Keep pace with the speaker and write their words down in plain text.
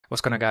What's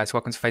going on, guys?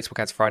 Welcome to Facebook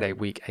Ads Friday,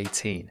 week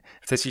 18.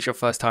 If this is your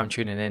first time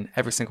tuning in,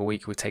 every single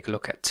week we take a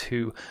look at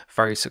two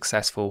very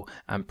successful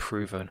and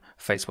proven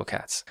Facebook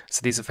ads.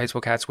 So these are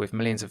Facebook ads with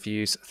millions of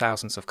views,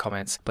 thousands of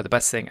comments, but the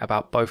best thing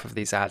about both of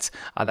these ads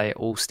are they are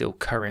all still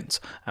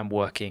current and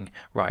working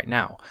right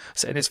now.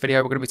 So in this video,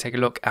 we're going to be taking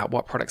a look at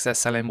what products they're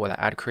selling, what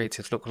their ad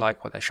creatives look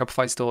like, what their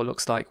Shopify store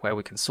looks like, where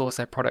we can source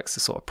their products,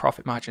 the sort of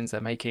profit margins they're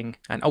making,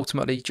 and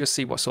ultimately just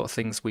see what sort of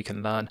things we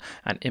can learn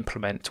and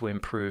implement to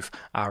improve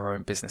our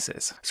own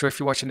businesses. So if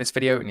you're watching this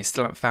video and you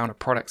still haven't found a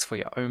product for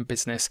your own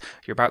business,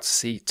 you're about to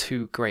see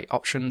two great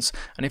options.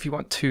 And if you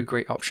want two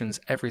great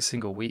options every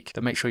single week,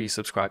 then make sure you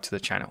subscribe to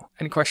the channel.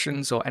 Any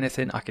questions or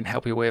anything I can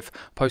help you with,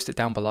 post it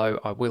down below.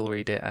 I will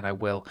read it and I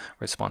will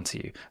respond to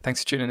you.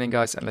 Thanks for tuning in,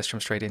 guys, and let's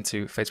jump straight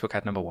into Facebook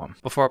ad number one.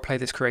 Before I play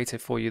this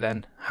creative for you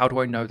then, how do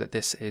I know that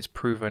this is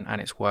proven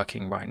and it's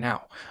working right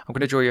now? I'm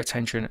going to draw your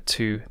attention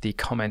to the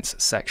comments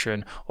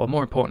section, or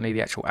more importantly,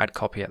 the actual ad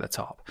copy at the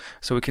top.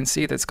 So we can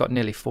see that it's got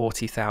nearly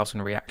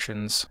 40,000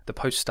 reactions. The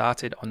post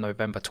started on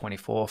November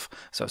 24th,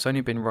 so it's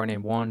only been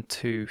running 1,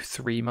 2,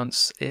 3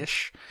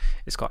 months-ish.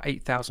 It's got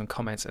 8,000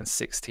 comments and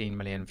 16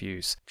 million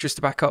views. Just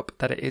to back up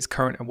that it is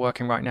current and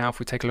working right now, if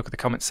we take a look at the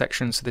comment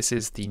section, so this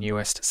is the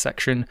newest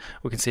section,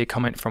 we can see a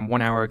comment from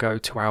 1 hour ago,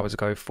 2 hours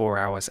ago, 4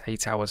 hours,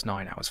 8 hours,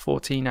 9 hours,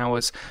 14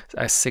 hours,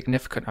 a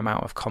significant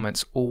amount of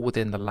comments all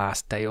within the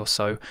last day or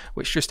so,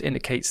 which just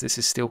indicates this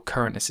is still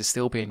current, this is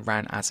still being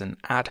ran as an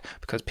ad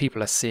because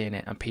people are seeing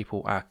it and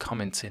people are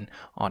commenting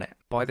on it.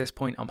 By this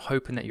point, I'm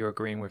hoping that you're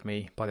agreeing with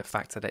me by the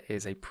fact that it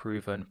is a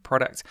proven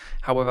product.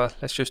 However,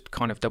 let's just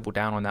kind of double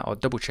down on that, or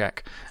double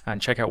check and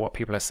check out what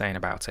people are saying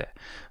about it.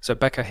 So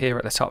Becca here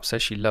at the top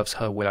says she loves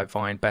her Willow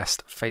Vine,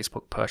 best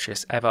Facebook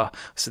purchase ever.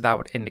 So that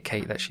would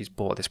indicate that she's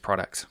bought this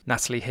product.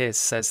 Natalie here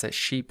says that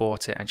she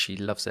bought it and she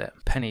loves it.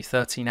 Penny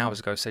 13 hours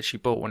ago says she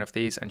bought one of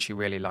these and she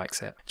really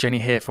likes it. Jenny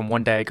here from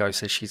 1 day ago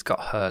says she's got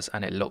hers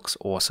and it looks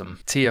awesome.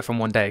 Tia from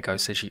 1 day ago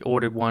says she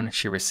ordered one,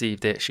 she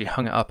received it, she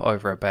hung it up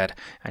over her bed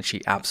and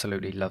she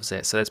absolutely loves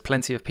it. So there's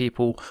plenty of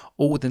people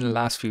all within the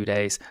last few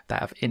days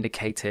that have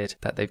indicated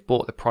that they've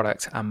bought the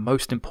product, and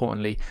most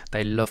importantly,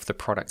 they love the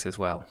product as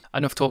well.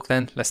 Enough talk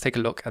then, let's take a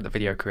look at the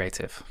video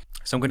creative.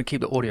 So I'm going to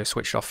keep the audio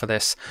switched off for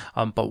this,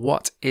 but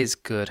what is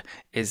good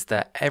is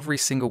that every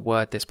single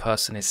word this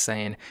person is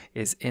saying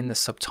is in the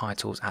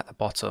subtitles at the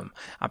bottom.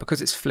 And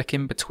because it's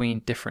flicking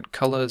between different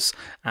colors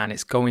and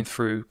it's going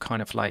through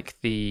kind of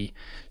like the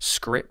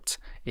script,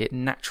 it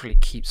naturally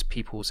keeps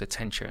people's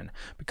attention.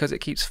 Because it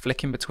keeps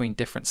flicking between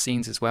different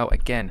scenes as well,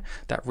 again,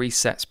 that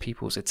resets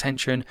people's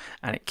attention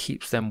and it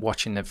keeps them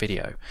watching the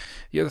video.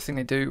 The other thing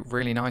they do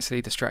really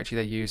nicely, the strategy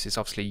they use, is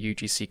obviously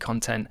UGC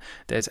content.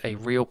 There's a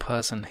real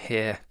person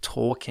here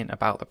talking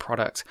about the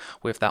product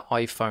with their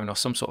iPhone or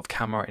some sort of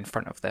camera in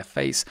front of their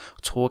face,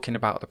 talking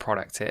about the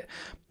product. It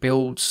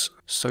builds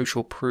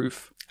social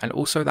proof and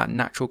also that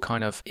natural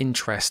kind of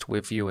interest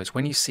with viewers.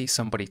 When you see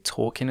somebody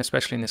talking,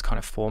 especially in this kind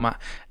of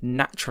format,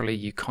 naturally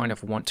you kind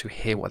of want to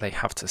hear what they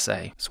have to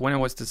say. So when I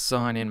was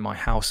designing my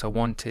house, I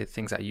wanted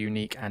things that are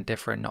unique and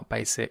different, not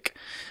basic,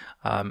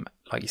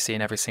 like you see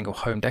in every single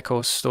home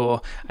decor store.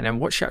 And then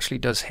what she actually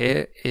does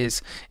here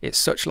is it's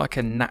such like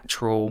a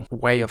natural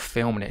way of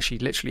filming it. She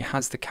literally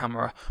has the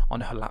camera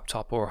on her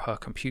laptop or her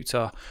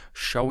computer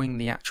showing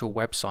the actual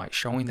website,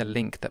 showing the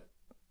link that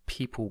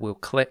people will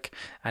click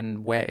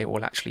and where it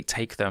will actually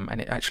take them,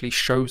 and it actually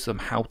shows them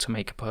how to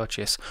make a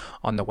purchase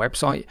on the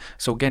website.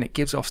 So again, it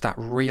gives off that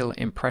real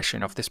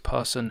impression of this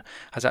person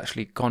has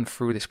actually gone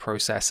through this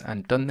process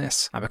and done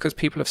this. And because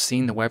people have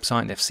seen the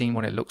website, they've seen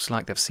what it looks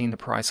like, they've seen the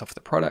price of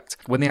the product,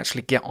 when they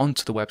actually get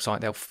onto the website,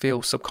 they'll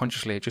feel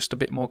subconsciously just a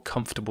bit more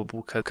comfortable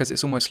because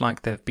it's almost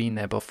like they've been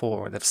there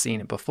before or they've seen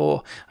it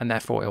before, and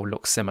therefore it'll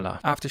look similar.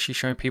 After she's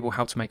shown people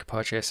how to make a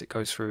purchase, it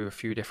goes through a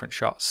few different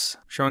shots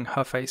showing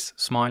her face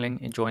smiling,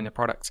 enjoying the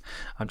product.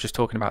 I'm just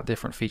talking about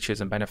different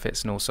features and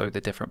benefits and also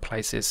the different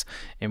places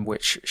in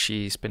which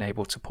she's been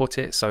able to put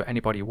it. So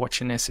anybody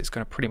watching this, it's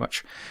going to pretty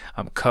much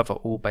cover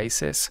all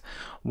bases.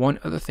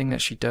 One other thing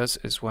that she does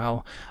as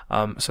well,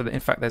 so that in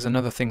fact there's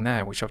another thing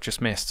there which I've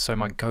just missed. So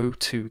my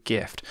go-to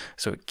gift.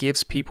 So it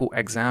gives people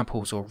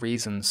examples or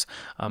reasons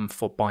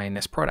for buying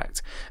this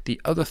product.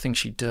 The other thing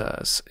she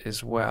does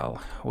as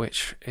well,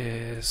 which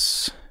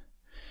is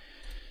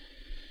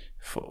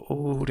for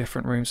all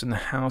different rooms in the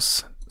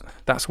house,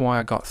 that's why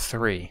I got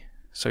 3.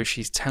 So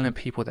she's telling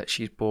people that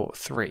she's bought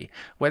 3.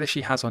 Whether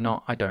she has or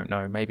not, I don't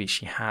know. Maybe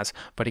she has.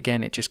 But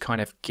again, it just kind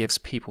of gives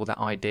people that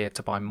idea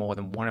to buy more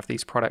than one of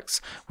these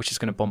products, which is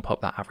going to bump up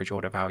that average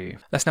order value.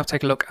 Let's now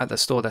take a look at the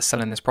store that's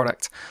selling this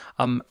product.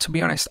 To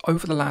be honest,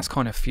 over the last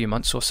kind of few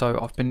months or so,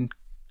 I've been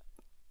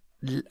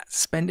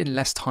spending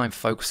less time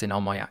focusing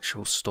on my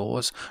actual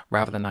stores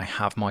rather than I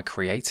have my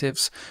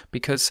creatives,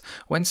 because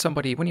when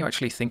you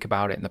actually think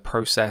about it in the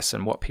process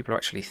and what people are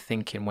actually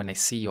thinking when they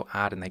see your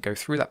ad and they go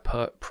through that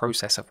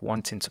process of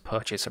wanting to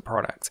purchase a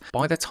product,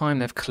 by the time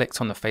they've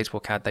clicked on the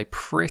Facebook ad, they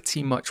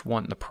pretty much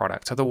want the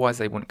product. Otherwise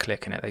they wouldn't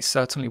click on it. They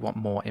certainly want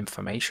more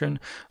information.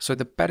 So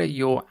the better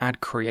your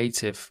ad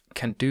creative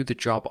can do the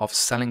job of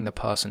selling the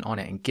person on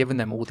it and giving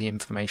them all the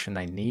information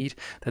they need,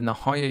 then the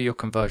higher your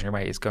conversion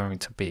rate is going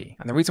to be.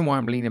 And the reason why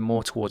I'm leaning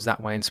more towards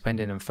that way and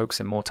spending and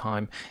focusing more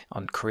time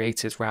on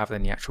creatives rather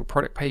than the actual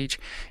product page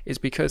is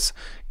because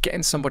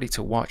getting somebody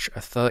to watch a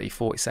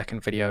 30-40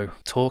 second video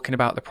talking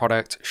about the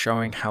product,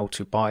 showing how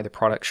to buy the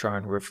product,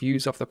 showing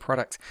reviews of the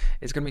product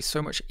is going to be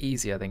so much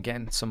easier than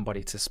getting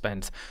somebody to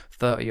spend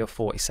 30 or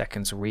 40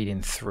 seconds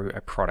reading through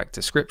a product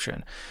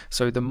description.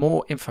 So the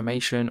more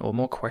information or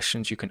more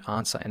questions you can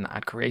answer in the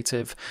ad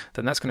creative,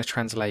 then that's going to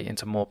translate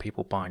into more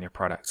people buying your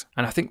product.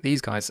 And I think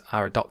these guys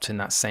are adopting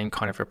that same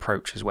kind of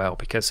approach as well,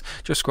 because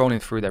just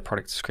scrolling through their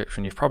product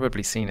description, you've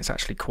probably seen it's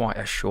actually quite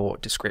a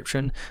short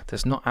description.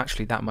 There's not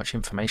actually that much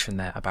information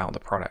there about the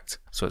product.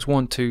 So it's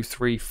 1, 2,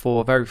 3,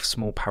 4 very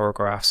small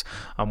paragraphs.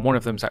 One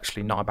of them is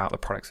actually not about the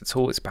product at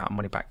all. It's about a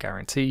money back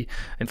guarantee.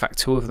 In fact,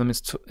 2 of them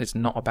is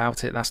not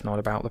about it. That's not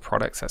about the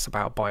product. That's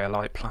about buy a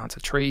light, plant a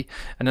tree.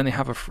 And then they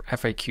have a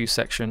FAQ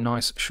section,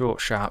 nice,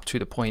 short, sharp, to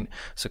the point,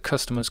 so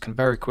customers can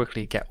very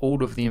quickly get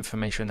all of the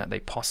information that they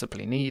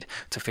possibly need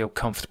to feel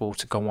comfortable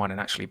to go on and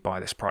actually buy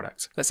this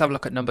product. Let's have a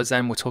look at numbers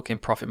then. We're talking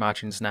profit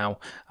margins now.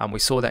 We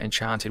saw that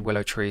Enchanted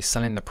Willow Tree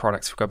selling the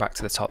products, if we go back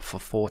to the top, for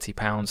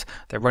 £40.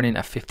 They're running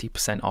a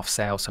 50% off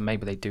sale, so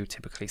maybe they do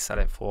typically sell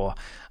it for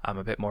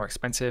a bit more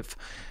expensive.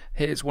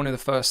 Here's one of the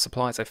first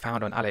supplies I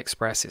found on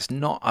AliExpress. It's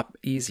not an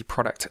easy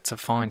product to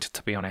find,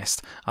 to be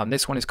honest.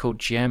 This one is called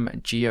Gem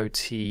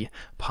GOT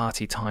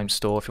Party Time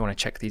Store. If you want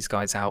to check these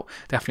guys out,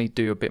 definitely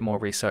do a bit more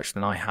research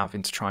than I have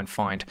into try and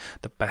find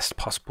the best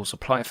possible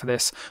supply for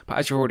this. But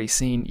as you've already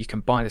seen, you can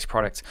buy this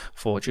product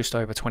for just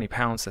over £20.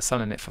 They're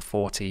selling it for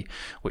 40,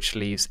 which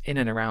leaves in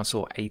and around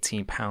sort of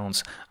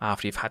 £18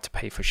 after you've had to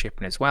pay for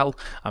shipping as well.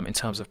 In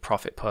terms of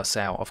profit per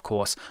sale, of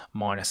course,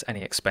 minus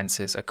any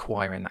expenses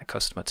acquiring that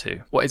customer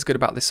too. What is good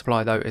about this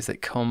supply though is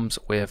it comes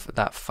with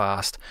that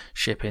fast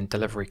shipping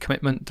delivery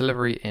commitment,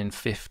 delivery in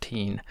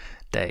 15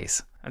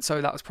 days. And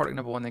so that was product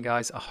number 1 then,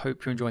 guys. I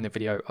hope you're enjoying the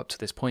video up to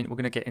this point. We're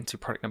going to get into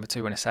product number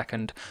 2 in a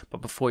second. But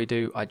before we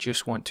do, I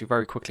just want to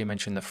very quickly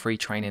mention the free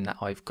training that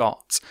I've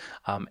got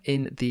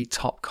in the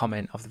top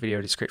comment of the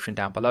video description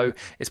down below.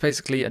 It's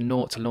basically a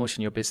note to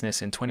launching your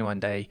business in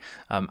 21-day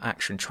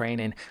action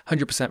training,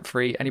 100%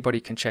 free. Anybody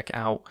can check it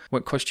out.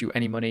 Won't cost you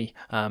any money.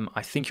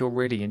 I think you'll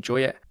really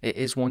enjoy it. It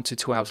is 1 to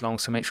 2 hours long,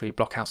 so make sure you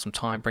block out some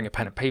time, bring a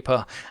pen and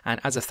paper. And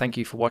as a thank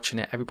you for watching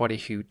it, everybody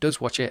who does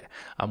watch it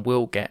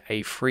will get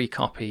a free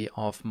copy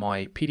of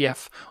my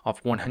PDF of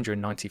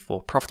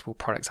 194 profitable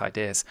product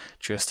ideas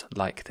just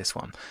like this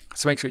one.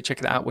 So make sure you check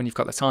it out when you've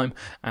got the time,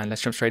 and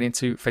let's jump straight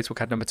into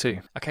Facebook ad number 2.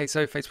 Okay,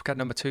 so Facebook ad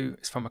number 2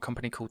 is from a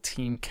company called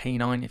Team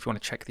K9. If you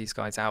want to check these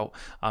guys out,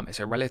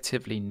 it's a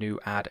relatively new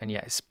ad, and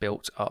yet it's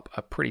built up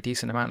a pretty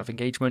decent amount of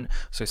engagement.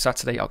 So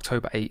Saturday,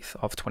 October 8th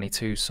of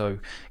 22, so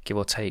give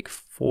or take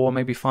 4,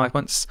 maybe 5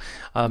 months.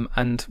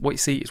 And what you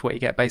see is what you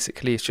get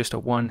basically is just a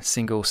one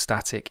single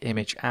static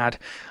image ad.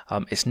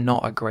 It's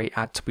not a great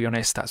ad, to be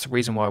honest. That's the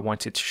reason why I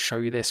wanted to show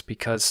you this,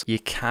 because you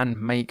can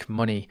make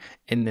money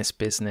in this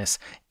business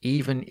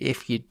even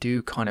if you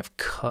do kind of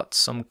cut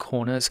some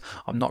corners.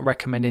 I'm not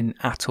recommending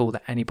at all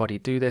that anybody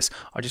do this.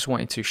 I just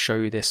wanted to show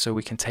you this so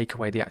we can take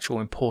away the actual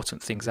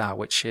important things out,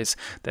 which is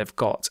they've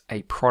got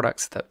a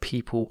product that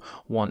people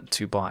want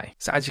to buy.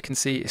 So as you can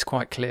see, it's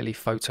quite clearly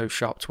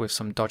photoshopped with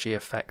some dodgy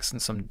effects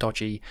and some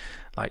dodgy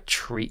like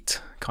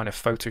treat kind of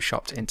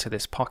photoshopped into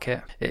this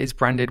pocket. It is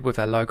branded with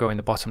their logo in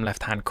the bottom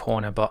left hand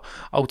corner, but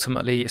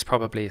ultimately it's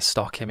probably a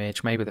stock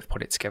image. Maybe they've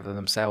put it together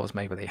themselves,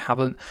 maybe they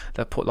haven't.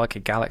 They've put like a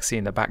galaxy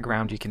in the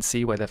background. You can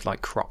see where they've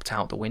like cropped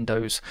out the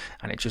windows,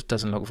 and it just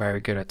doesn't look very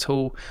good at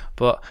all.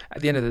 But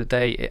at the end of the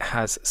day, it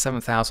has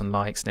 7,000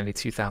 likes, nearly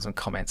 2,000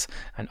 comments,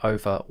 and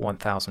over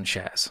 1,000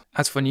 shares.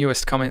 As for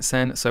newest comments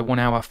then, so 1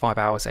 hour, 5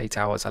 hours, 8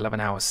 hours, 11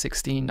 hours,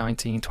 16,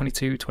 19,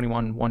 22,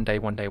 21, 1 day,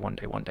 1 day, 1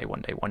 day, 1 day,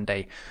 1 day, 1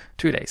 day,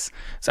 2 days.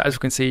 So as you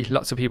can see,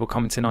 lots of people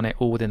commenting on it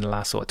all within the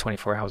last sort of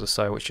 24 hours or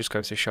so, which just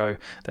goes to show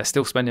they're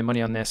still spending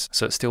money on this,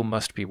 so it still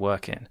must be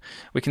working.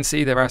 We can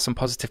see there are some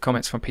positive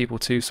comments from people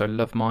too, so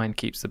Love Mine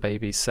keeps the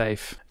babies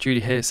safe. Judy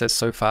here says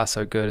so far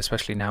so good,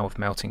 especially now with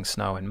melting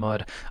snow and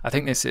mud. I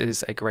think this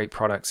is a great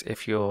product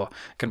if you're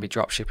going to be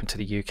drop shipping to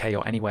the UK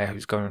or anywhere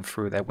who's going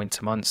through their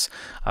winter months.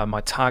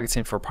 My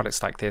targeting for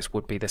products like this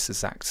would be this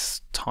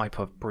exact type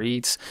of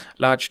breeds.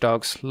 Large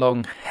dogs,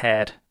 long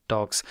haired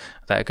dogs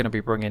that are going to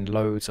be bringing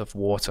loads of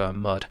water,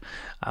 mud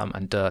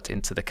and dirt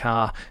into the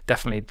car.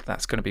 Definitely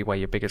that's going to be where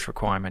your biggest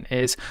requirement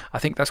is. I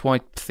think that's why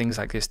things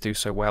like this do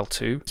so well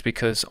too. It's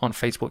because on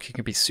Facebook you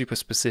can be super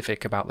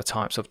specific about the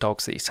types of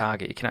dogs that you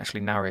target. You can actually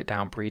narrow it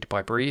down breed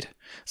by breed.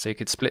 So you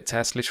could split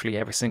test literally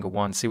every single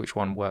one, see which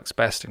one works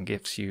best and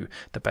gives you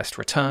the best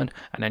return,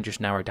 and then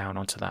just narrow down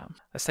onto that.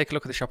 Let's take a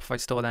look at the Shopify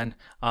store then.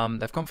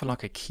 They've gone for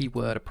like a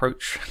keyword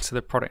approach to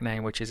the product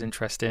name, which is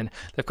interesting.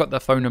 They've got the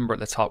phone number at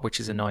the top,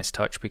 which is a nice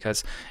touch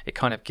because it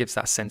kind of gives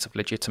that sense of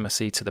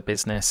legitimacy to the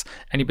business.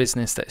 Any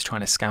business that is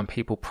trying to scam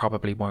people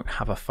probably won't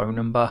have a phone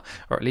number,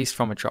 or at least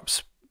from a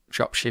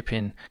drop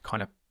shipping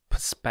kind of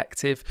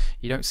perspective,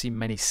 you don't see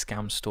many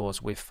scam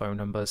stores with phone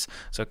numbers,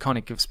 so it kind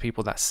of gives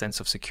people that sense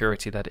of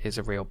security that it is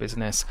a real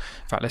business.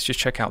 In fact, let's just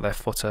check out their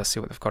footer, see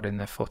what they've got in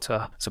their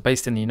footer. So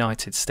based in the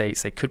United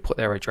States, they could put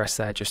their address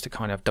there just to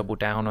kind of double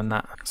down on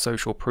that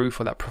social proof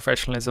or that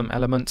professionalism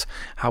element.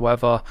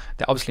 However,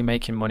 they're obviously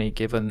making money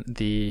given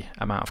the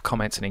amount of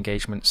comments and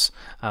engagements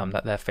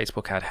that their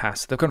Facebook ad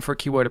has. So they've gone for a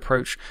keyword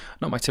approach,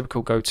 not my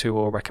typical go-to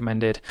or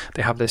recommended.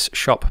 They have this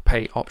shop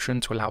pay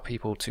option to allow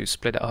people to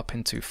split it up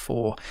into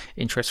 4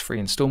 interest-free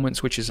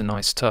installments, which is a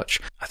nice touch.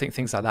 I think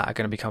things like that are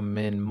going to become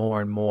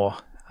more and more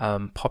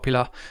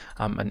popular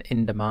and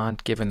in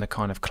demand given the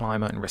kind of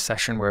climate and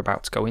recession we're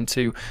about to go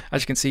into.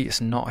 As you can see, it's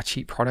not a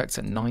cheap product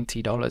at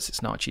 $90.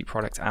 It's not a cheap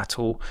product at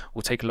all.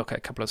 We'll take a look at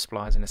a couple of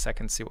suppliers in a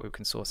second, see what we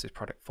can source this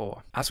product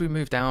for. As we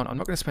move down, I'm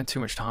not going to spend too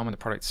much time on the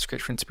product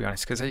description, to be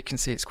honest, because as you can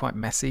see, it's quite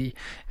messy.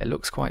 It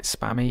looks quite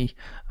spammy,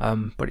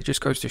 but it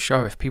just goes to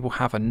show if people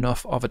have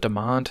enough of a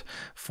demand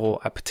for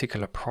a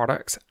particular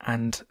product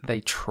and they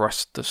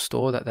trust the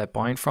store that they're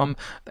buying from,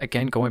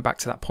 again, going back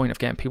to that point of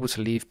getting people to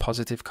leave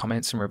positive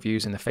comments and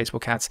reviews in the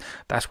Facebook ads,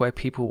 that's where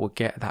people will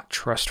get that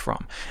trust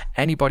from.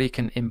 Anybody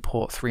can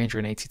import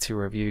 382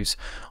 reviews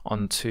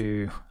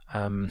onto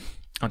a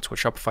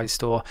Shopify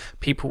store.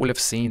 People will have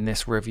seen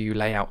this review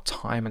layout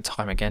time and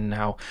time again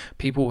now.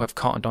 People have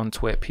cottoned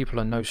onto it. People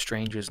are no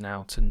strangers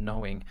now to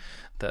knowing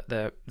that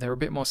they're a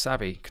bit more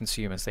savvy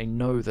consumers. They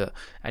know that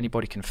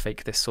anybody can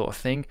fake this sort of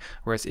thing.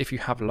 Whereas if you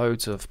have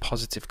loads of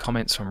positive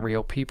comments from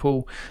real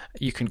people,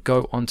 you can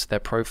go onto their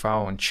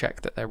profile and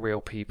check that they're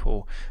real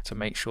people to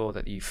make sure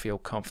that you feel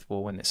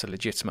comfortable when it's a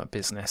legitimate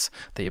business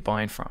that you're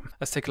buying from.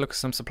 Let's take a look at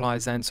some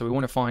supplies then. So we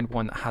want to find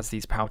one that has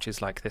these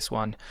pouches like this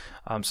one.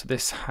 So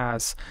this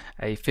has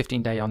a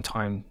 15-day on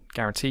time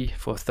guarantee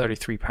for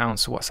 £33.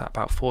 So what's that,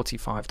 about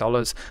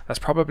 $45? That's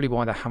probably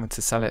why they're having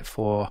to sell it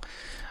for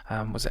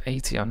was it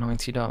 $80 or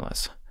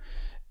 $90?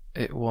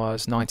 It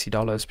was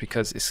 $90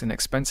 because it's an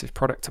expensive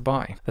product to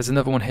buy. There's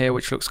another one here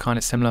which looks kind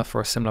of similar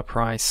for a similar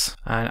price,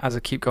 and as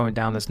I keep going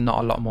down, there's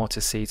not a lot more to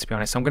see, to be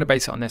honest. So I'm going to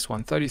base it on this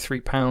one,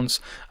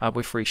 £33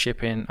 with free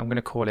shipping. I'm going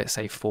to call it,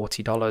 say,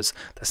 $40.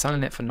 They're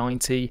selling it for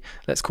 $90.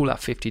 Let's call that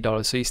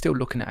 $50. So you're still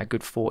looking at a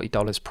good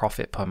 $40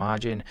 profit per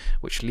margin,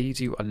 which leaves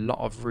you a lot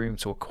of room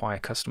to acquire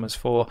customers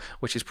for,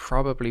 which is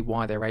probably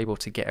why they're able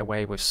to get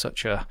away with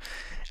such a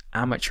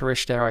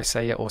amateurish, dare I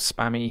say it, or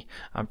spammy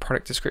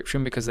product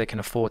description, because they can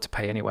afford to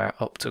pay anywhere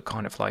up to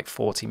kind of like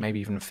 $40, maybe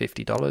even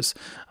 $50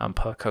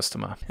 per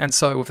customer. And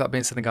so with that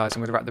being said, guys, I'm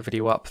going to wrap the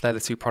video up. They're the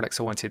 2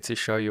 products I wanted to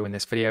show you in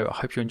this video. I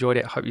hope you enjoyed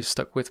it. I hope you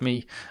stuck with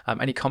me.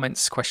 Any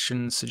comments,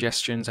 questions,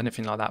 suggestions,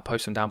 anything like that,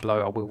 post them down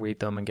below. I will read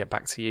them and get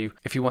back to you.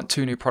 If you want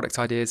 2 new product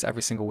ideas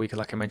every single week,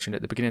 like I mentioned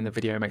at the beginning of the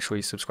video, make sure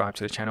you subscribe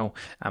to the channel,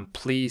 and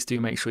please do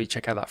make sure you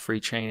check out that free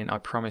training. I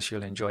promise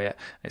you'll enjoy it.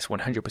 It's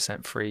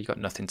 100% free. You got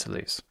nothing to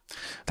lose.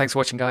 Thanks for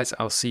watching, guys.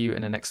 I'll see you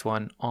in the next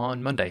one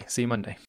on Monday. See you Monday.